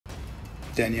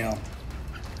Danielle.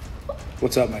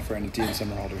 What's up, my friend? It's Ian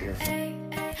Somerhalder here. Hey,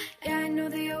 yeah, I know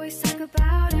they always talk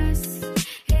about us.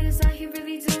 Haters out here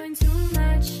really doing too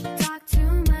much. Talk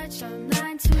too much,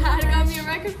 online too much. I got me a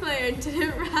record player and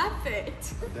didn't wrap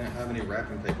it. I didn't have any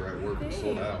wrapping paper at work. It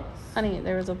sold out. Honey,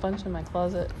 there was a bunch in my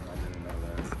closet. I didn't know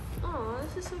that. Oh,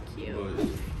 this is so cute.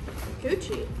 But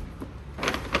Gucci.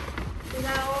 Is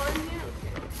that all in here?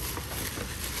 Okay.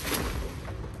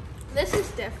 This is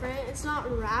different. It's not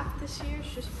wrapped this year,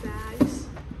 it's just bags.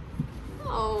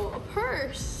 Oh, a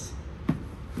purse.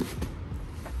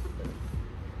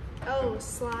 Oh,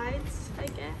 slides, I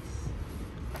guess.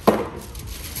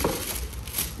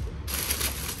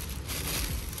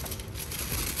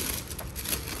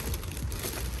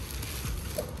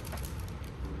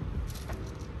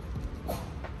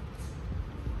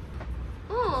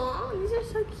 Oh, these are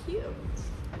so cute.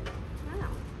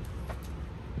 Wow.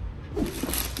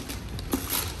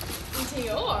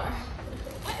 Dior.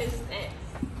 What is this?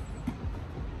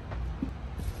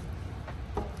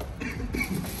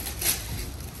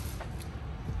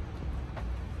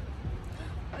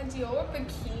 A Dior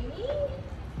bikini?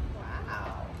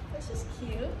 Wow, this is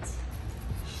cute.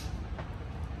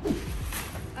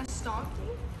 A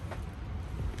stocking?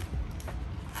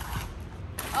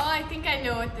 Oh, I think I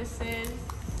know what this is.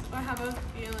 Or have a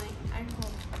feeling. I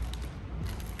hope.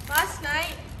 Last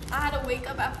night, I had to wake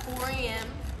up at 4 a.m.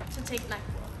 to take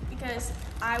NyQuil because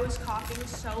I was coughing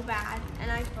so bad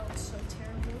and I felt so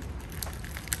terrible.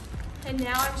 And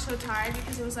now I'm so tired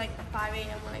because it was like 5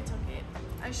 a.m. when I took it.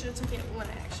 I should have took it when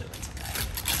I actually went to bed.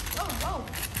 Whoa.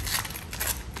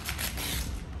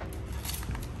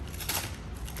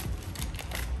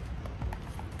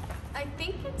 I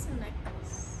think it's a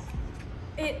necklace.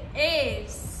 It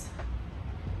is.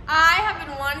 I have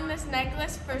been wanting this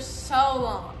necklace for so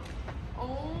long.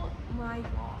 Oh my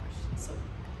gosh. So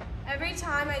every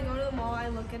time I go to the mall, I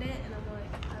look at it and I'm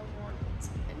like, I want it.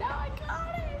 And now I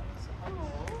got it.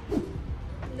 Oh.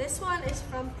 This one is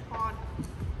from Prada.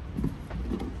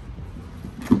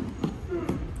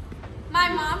 My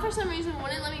mom, for some reason,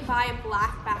 wouldn't let me buy a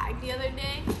black bag the other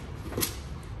day.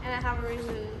 And I have a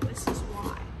reason. This is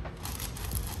why.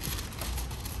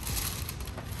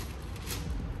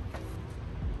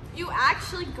 You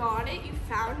actually got it? You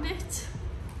found it?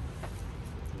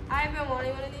 I've been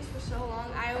wanting one of these for so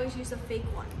long. I always use the fake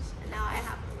ones, and now I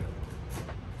have the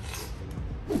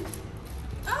real one.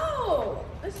 Oh,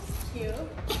 this is cute.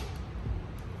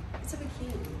 It's a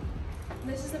bikini.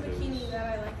 This is the bikini that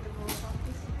I like the most off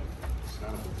this side. it's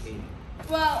not a bikini.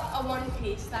 Well, a one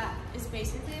piece that is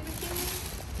basically a bikini.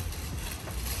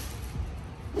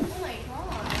 Oh my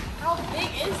god, how big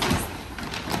is this?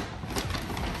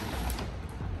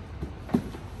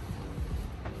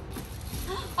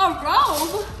 A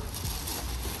robe?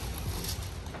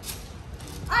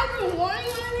 I've been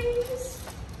wanting one of these.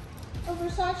 A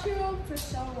Versace robe for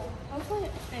so long. Hopefully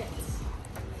it fits.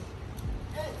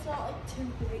 And it's not like too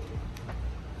big.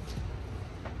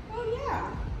 Oh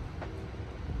yeah.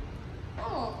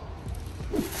 Oh.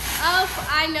 Oh,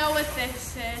 I know what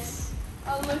this is.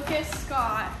 A Lucas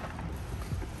Scott.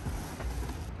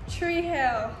 Tree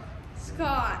Hill.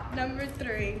 Scott, number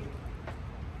 3.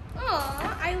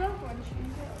 Aw, I love one Tree Hill.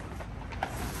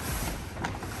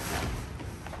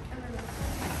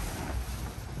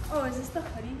 Oh, is this the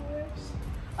hoodie he wears?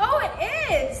 Oh, it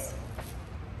is!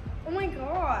 Oh my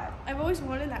god. I've always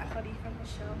wanted that hoodie from the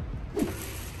show.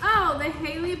 Oh, the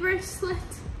Haley bracelet.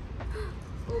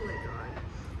 Oh my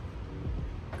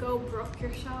god. Go Brooke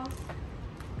yourself.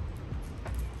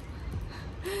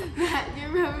 Matt, do you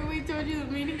remember we told you the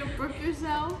meaning of Brooke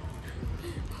yourself?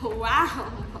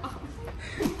 Wow.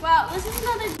 Well, this is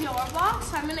another Dior box,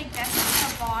 so I'm gonna guess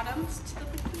it's the bottoms to the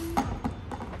bikini.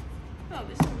 Oh,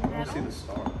 this is I want to see metal. the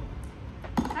star.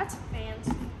 That's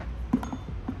fancy.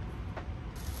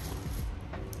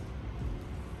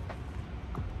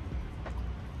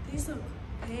 These look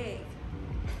big.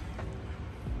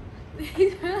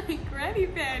 These are like granny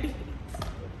panties.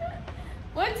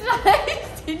 What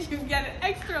size did you get? An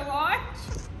extra large?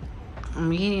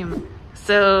 Medium.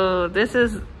 So this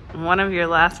is one of your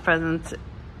last presents.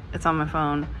 It's on my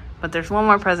phone. But there's one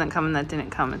more present coming that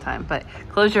didn't come in time. But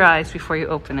close your eyes before you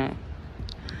open it.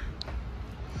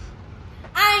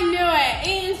 I knew it.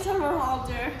 Ian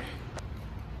Somerhalder.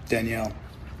 Danielle.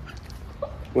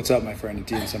 What's up, my friend?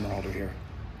 It's Ian Somerhalder here,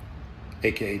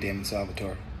 aka Damon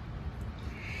Salvatore.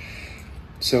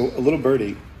 So a little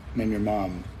birdie named your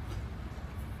mom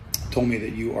told me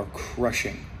that you are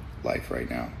crushing life right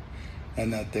now,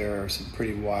 and that there are some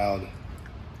pretty wild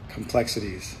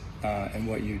complexities in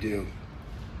what you do.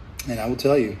 And I will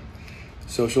tell you,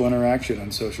 social interaction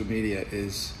on social media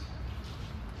is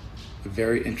a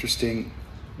very interesting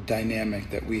dynamic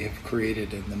that we have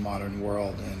created in the modern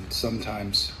world, and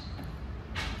sometimes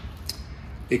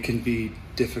it can be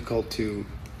difficult to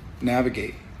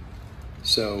navigate.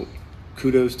 So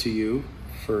kudos to you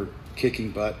for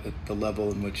kicking butt at the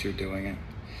level in which you're doing it.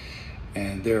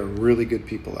 And there are really good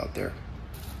people out there.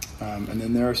 And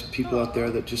then there are people out there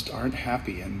that just aren't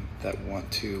happy and that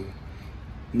want to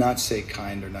not say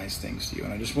kind or nice things to you.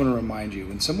 And I just want to remind you,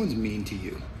 when someone's mean to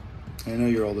you, I know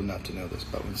you're old enough to know this,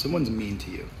 but when someone's mean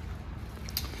to you,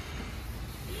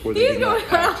 or they do not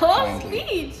act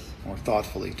kindly or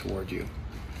thoughtfully toward you,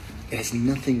 it has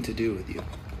nothing to do with you.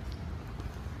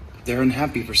 They're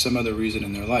unhappy for some other reason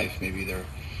in their life. Maybe they're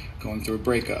going through a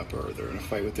breakup, or they're in a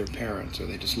fight with their parents, or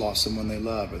they just lost someone they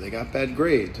love, or they got bad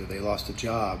grades, or they lost a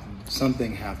job.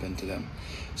 Something happened to them.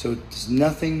 So it's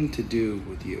nothing to do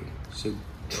with you. So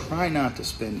try not to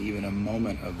spend even a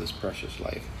moment of this precious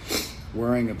life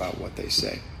worrying about what they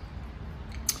say.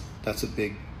 That's a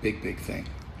big, big, big thing.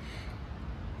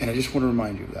 And I just want to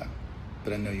remind you of that,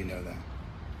 but I know you know that.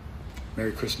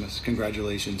 Merry Christmas,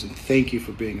 congratulations, and thank you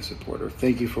for being a supporter.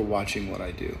 Thank you for watching what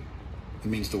I do. It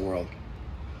means the world.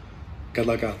 Good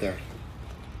luck out there.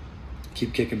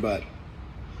 Keep kicking butt.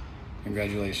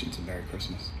 Congratulations and Merry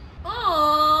Christmas.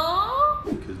 Aww.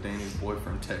 Because Danny's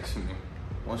boyfriend texted me,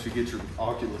 once you get your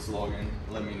Oculus login,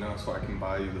 let me know so I can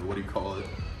buy you the, what do you call it,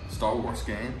 Star Wars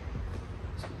game.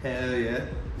 Hell yeah.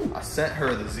 I sent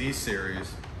her the Z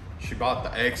series. She bought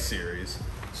the X series.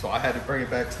 So I had to bring it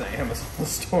back to the Amazon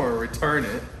store and return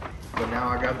it. But now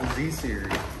I got the Z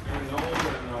series. And no one's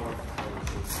gonna know.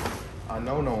 I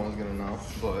know no one's gonna know,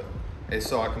 but it's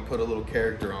so I can put a little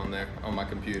character on there on my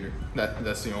computer.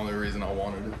 That's the only reason I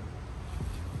wanted it.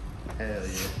 Hell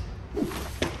yeah.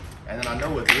 And then I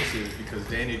know what this is because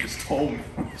Danny just told me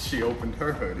when she opened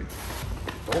her hoodie.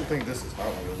 Don't think this is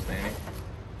Hot Wheels, Danny.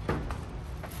 Well,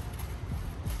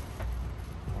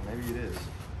 maybe it is.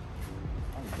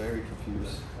 I'm very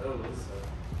confused.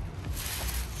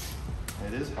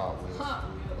 It is Hot Wheels. Hot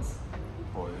Wheels.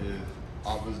 Boy, it is. I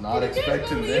was not Did you guys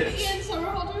expecting believe this. Ian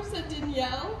Somerhalder said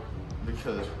Danielle?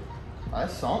 Because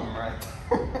that's something right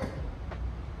there.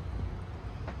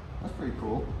 That's pretty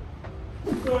cool.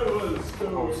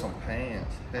 Oh, some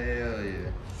pants. Hell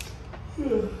yeah.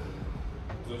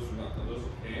 Those are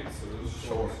pants, those are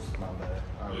Shorts. My bad.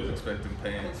 I was expecting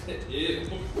pants.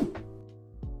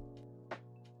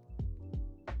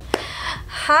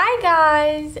 Hi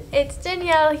guys, it's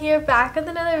Danielle here, back with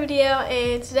another video,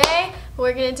 and today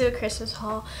we're gonna do a Christmas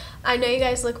haul. I know you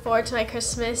guys look forward to my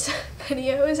Christmas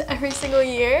videos every single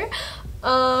year,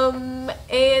 and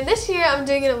this year I'm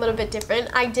doing it a little bit different.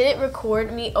 I didn't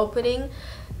record me opening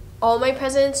all my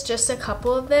presents, just a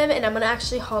couple of them, and I'm gonna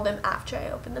actually haul them after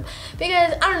I open them,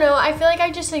 because I don't know, I feel like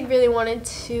I just like really wanted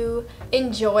to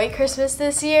enjoy Christmas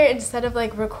this year instead of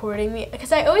like recording me,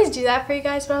 because I always do that for you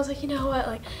guys, but I was like, you know what,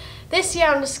 like this year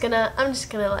I'm just gonna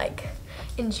like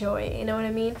enjoy it, you know what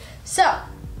I mean? So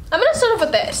I'm gonna start off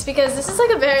with this because this is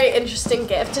like a very interesting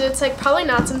gift, and it's like probably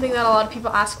not something that a lot of people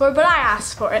ask for, but I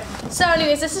asked for it. So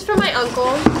anyways, this is from my uncle,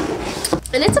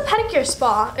 and it's a pedicure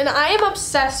spa, and I am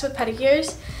obsessed with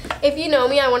pedicures. If you know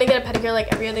me, I want to get a pedicure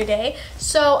like every other day.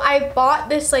 So I bought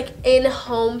this like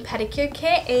in-home pedicure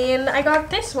kit, and I got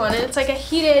this one, and it's like a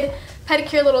heated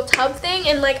pedicure little tub thing,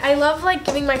 and like I love like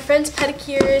giving my friends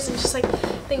pedicures and just like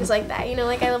things like that, you know,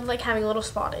 like I love like having little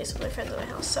spa days with my friends at my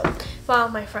house. So, well,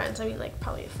 my friends, I mean like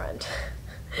probably a friend.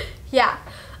 Yeah.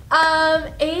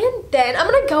 And then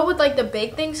I'm gonna go with like the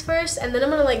big things first, and then I'm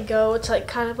gonna like go to like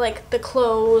kind of like the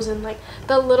clothes and like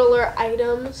the littler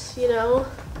items, you know.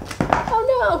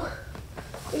 Oh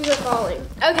no, these are falling.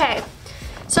 Okay,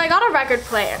 so I got a record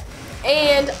player,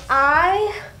 and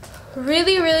I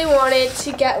really wanted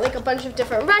to get like a bunch of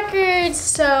different records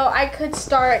so I could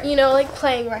start, you know, like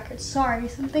playing records. Sorry,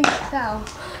 something fell.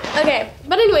 Okay,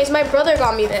 but anyways, my brother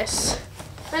got me this,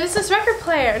 and it's this record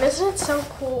player, and isn't it so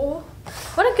cool?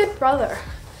 What a good brother.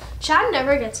 Chad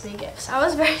never gets me gifts. I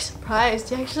was very surprised.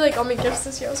 He actually like got me gifts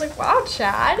this year. I was like, wow,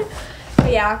 Chad.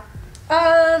 But yeah.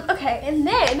 Okay, and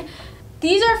then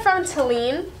these are from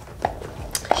Talene.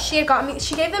 She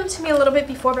gave them to me a little bit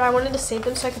before, but I wanted to save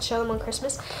them so I could show them on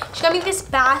Christmas. She got me this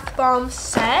bath bomb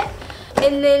set,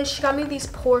 and then she got me these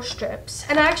pore strips.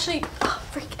 And I actually, oh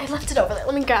freak, I left it over there.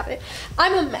 Let me grab it.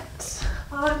 I'm a mess.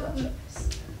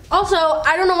 Also,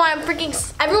 I don't know why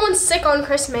everyone's sick on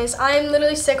Christmas. I'm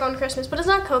literally sick on Christmas, but it's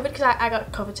not COVID because I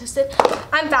got COVID tested.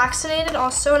 I'm vaccinated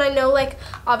also, and I know like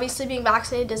obviously being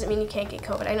vaccinated doesn't mean you can't get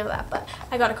COVID. I know that, but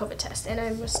I got a COVID test and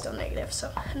I was still negative,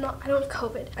 so I don't have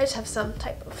COVID. I just have some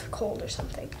type of cold or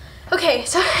something. Okay,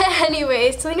 so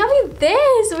anyways, so they got me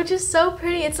this, which is so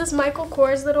pretty. It's this Michael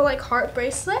Kors little like heart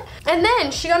bracelet. And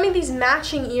then she got me these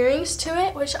matching earrings to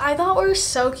it, which I thought were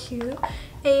so cute.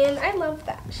 And I love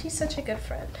that. She's such a good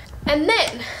friend. And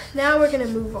then, now we're gonna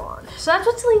move on. So that's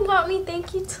what Celine got me.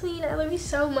 Thank you, Celine. I love you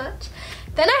so much.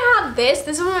 Then I have this.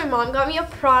 This is when my mom got me a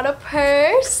Prada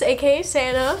purse, aka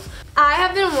Santa. I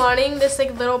have been wanting this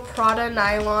like little Prada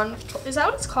nylon. Is that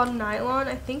what it's called, nylon?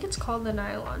 I think it's called the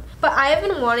nylon. But I have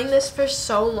been wanting this for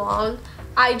so long.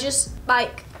 I just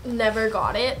like never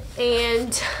got it,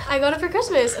 and I got it for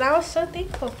Christmas, and I was so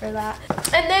thankful for that.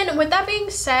 And then with that being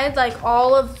said, like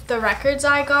all of the records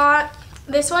I got,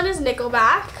 this one is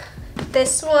Nickelback.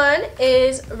 This one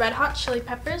is Red Hot Chili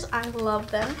Peppers. I love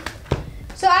them.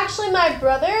 So actually my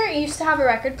brother used to have a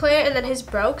record player and then his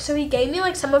broke, so he gave me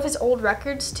like some of his old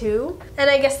records too. And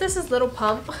I guess this is Little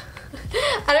Pump.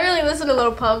 I don't really listen to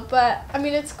Little Pump, but I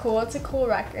mean it's cool. It's a cool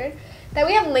record. Then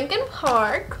we have Linkin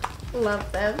Park.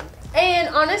 Love them. And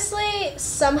honestly,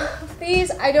 some of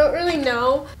these, I don't really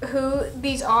know who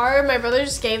these are. My brother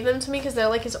just gave them to me because they're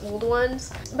like his old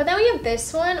ones. But then we have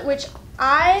this one, which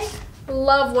I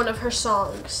love one of her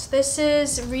songs. This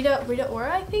is Rita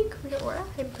Ora, I think. Rita Ora,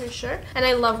 I'm pretty sure. And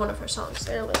I love one of her songs.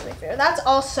 They're literally my favorite. That's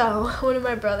also one of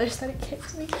my brothers that it gave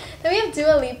to me. Then we have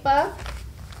Dua Lipa.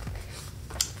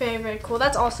 Very, very cool.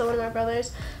 That's also one of my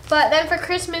brothers. But then for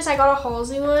Christmas, I got a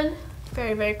Halsey one.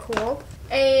 Very, very cool.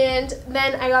 And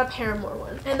then I got a Paramore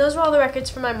one. And those were all the records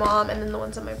for my mom and then the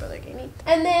ones that my brother gave me.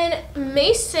 And then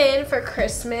Mason for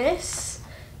Christmas.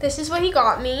 This is what he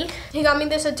got me. He got me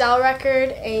this Adele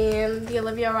record and the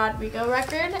Olivia Rodrigo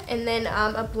record. And then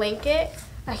a blanket,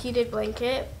 a heated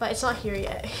blanket, but it's not here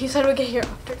yet. He said we'll get here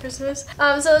after Christmas.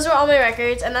 So those were all my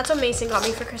records, and that's what Mason got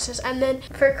me for Christmas. And then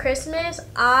for Christmas,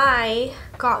 I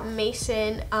got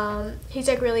Mason, he's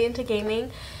like really into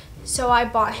gaming. So I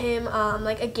bought him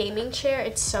like a gaming chair.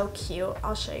 It's so cute.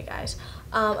 I'll show you guys.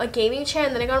 A gaming chair,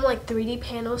 and then I got him like 3D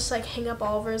panels to like hang up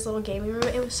all over his little gaming room.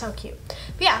 It was so cute.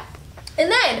 But yeah. And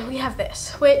then we have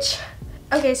this, which,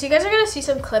 okay, so you guys are gonna see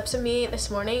some clips of me this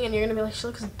morning and you're gonna be like, she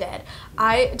looks dead.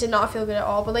 I did not feel good at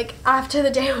all, but like after the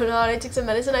day went on, I took some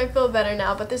medicine, I feel better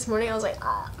now. But this morning I was like,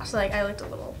 so like I looked a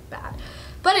little bad.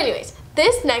 But anyways,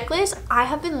 this necklace I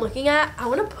have been looking at. I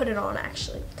wanna put it on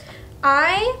actually.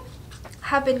 I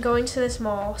have been going to this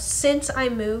mall since I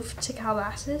moved to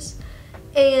Calabasas,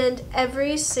 and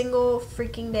every single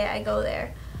freaking day I go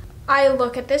there, I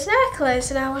look at this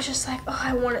necklace and I was just like, oh,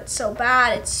 I want it so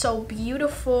bad. It's so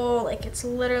beautiful. Like, it's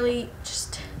literally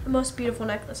just the most beautiful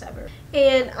necklace ever.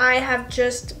 And I have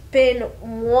just been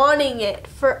wanting it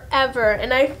forever,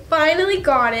 and I finally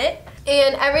got it.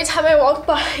 And every time I walk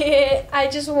by it, I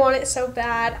just want it so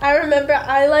bad. I remember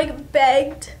I like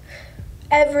begged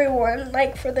everyone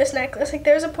like for this necklace. Like,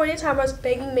 there was a point in time I was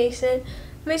begging Mason.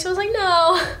 Mason was like,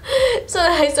 no. So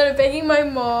then I started begging my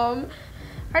mom.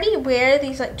 I already wear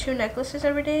these like 2 necklaces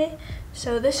every day,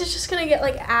 so this is just gonna get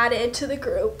like added to the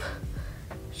group.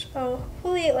 So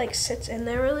hopefully it like sits in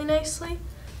there really nicely.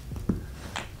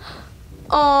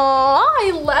 Oh,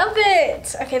 I love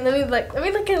it. Okay, let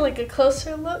me look at like a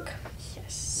closer look.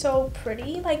 Yes, so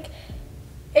pretty. Like,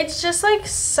 it's just like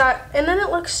and then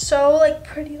it looks so like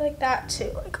pretty like that too.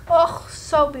 Like, oh,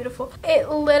 so beautiful. It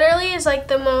literally is like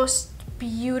the most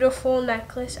beautiful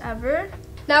necklace ever.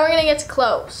 Now we're gonna get to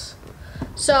clothes.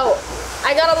 So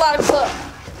I got a lot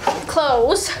of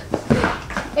clothes,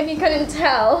 if you couldn't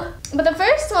tell. But the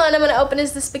first one I'm gonna open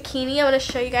is this bikini. I'm gonna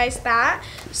show you guys that.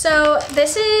 So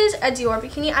this is a Dior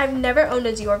bikini. I've never owned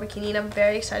a Dior bikini, and I'm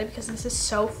very excited because this is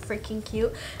so freaking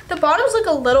cute. The bottoms look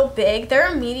a little big. They're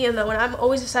a medium though, and I'm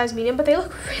always a size medium, but they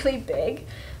look really big.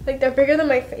 Like, they're bigger than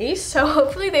my face, so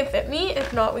hopefully they fit me.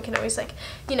 If not, we can always like,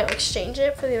 you know, exchange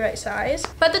it for the right size.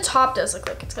 But the top does look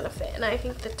like it's gonna fit, and I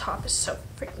think the top is so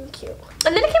freaking cute.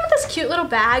 And then it came with this cute little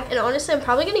bag, and honestly, I'm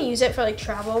probably gonna use it for like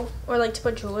travel or like to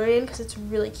put jewelry in because it's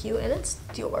really cute, and it's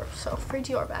Dior, so free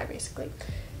Dior bag basically.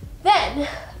 Then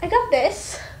I got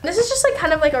this. This is just like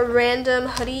kind of like a random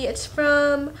hoodie. It's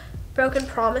from Broken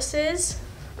Promises,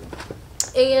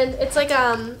 and it's like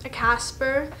a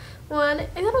Casper one. I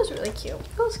thought it was really cute.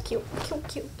 It was cute.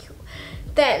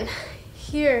 Then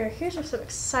here's where some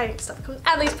exciting stuff comes,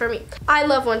 at least for me. I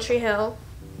love One Tree Hill.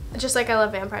 just like I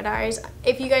love Vampire Diaries.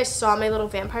 If you guys saw my little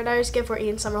Vampire Diaries gift where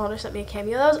Ian Somerhalder sent me a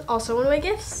cameo, that was also one of my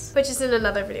gifts, which is in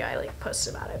another video I like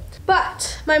posted about it.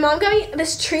 But my mom got me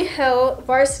this Tree Hill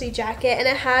varsity jacket, and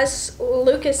it has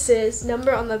Lucas's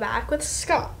number on the back with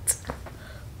Scott.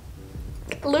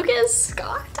 Lucas,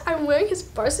 Scott, I'm wearing his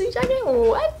varsity jacket?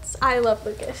 What? I love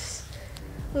Lucas.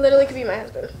 Literally could be my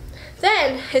husband.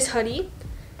 Then his hoodie,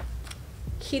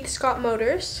 Keith Scott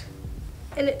Motors.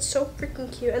 And it's so freaking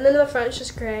cute. And then the front is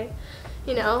just gray.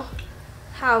 You know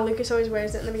how Lucas always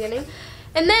wears it in the beginning.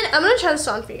 And then I'm going to try this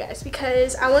on for you guys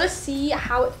because I want to see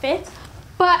how it fits.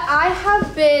 But I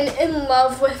have been in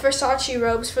love with Versace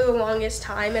robes for the longest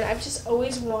time. And I've just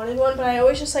always wanted one. But I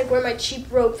always just like wear my cheap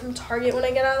robe from Target when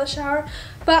I get out of the shower.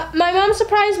 But my mom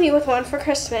surprised me with one for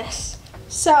Christmas.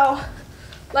 So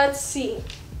let's see.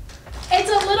 It's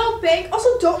a little big.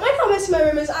 Also, don't mind how messy my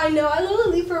room is. I know. I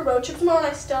literally leave for a road trip tomorrow and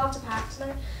I still have to pack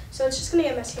tonight. So it's just going to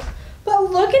get messy.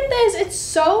 But look at this. It's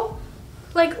so,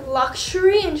 like,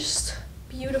 luxury and just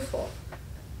beautiful.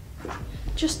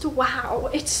 Just wow.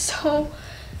 It's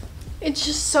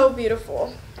just so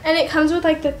beautiful. And it comes with,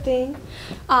 like, the thing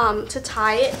to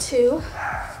tie it to.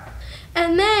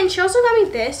 And then she also got me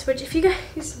this, which if you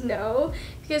guys know,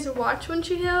 if you guys watch One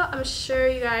Tree Hill, I'm sure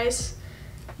you guys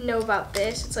know about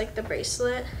this. It's like the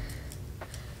bracelet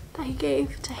that he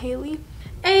gave to Haley.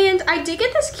 And I did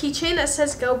get this keychain that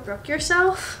says go broke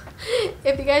yourself.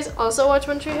 If you guys also watch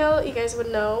One Tree Hill, you guys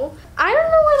would know. I don't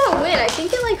know where that went. I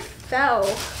think it like fell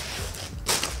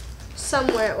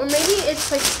somewhere, or maybe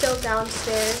it's like still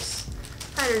downstairs.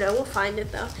 I don't know, we'll find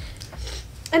it though.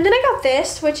 And then I got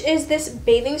this, which is this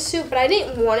bathing suit, but I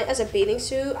didn't want it as a bathing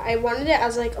suit. I wanted it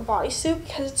as like a bodysuit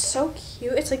because it's so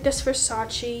cute. It's like this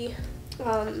Versace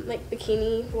like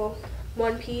bikini, well,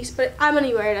 one piece, but I'm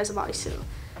gonna wear it as a bodysuit.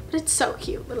 But it's so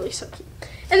cute, literally so cute.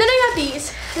 And then I got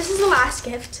these. This is the last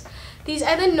gift. These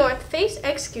are the North Face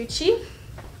X Gucci.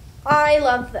 I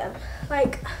love them.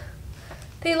 Like,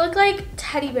 they look like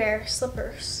teddy bear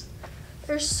slippers.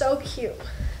 They're so cute.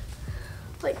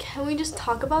 Like, can we just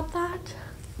talk about that?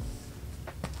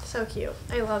 So cute.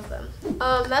 I love them.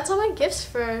 That's all my gifts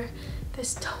for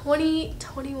this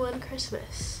 2021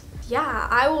 Christmas. Yeah,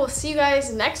 I will see you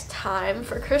guys next time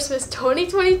for Christmas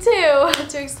 2022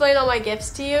 to explain all my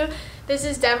gifts to you. This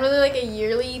is definitely like a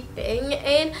yearly thing,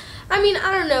 and I mean,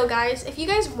 I don't know guys, if you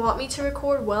guys want me to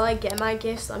record while I get my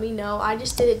gifts, let me know. I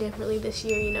just did it differently this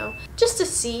year, you know, just to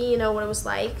see, you know, what it was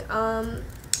like.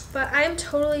 But I am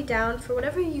totally down for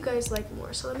whatever you guys like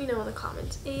more, so let me know in the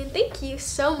comments. And thank you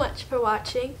so much for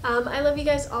watching. I love you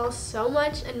guys all so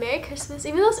much, and Merry Christmas,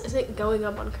 even though this isn't going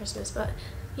up on Christmas, but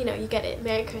you know, you get it.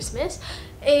 Merry Christmas.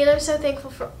 And I'm so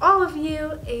thankful for all of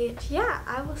you. And yeah,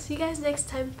 I will see you guys next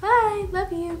time. Bye.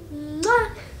 Love you.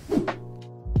 Mwah.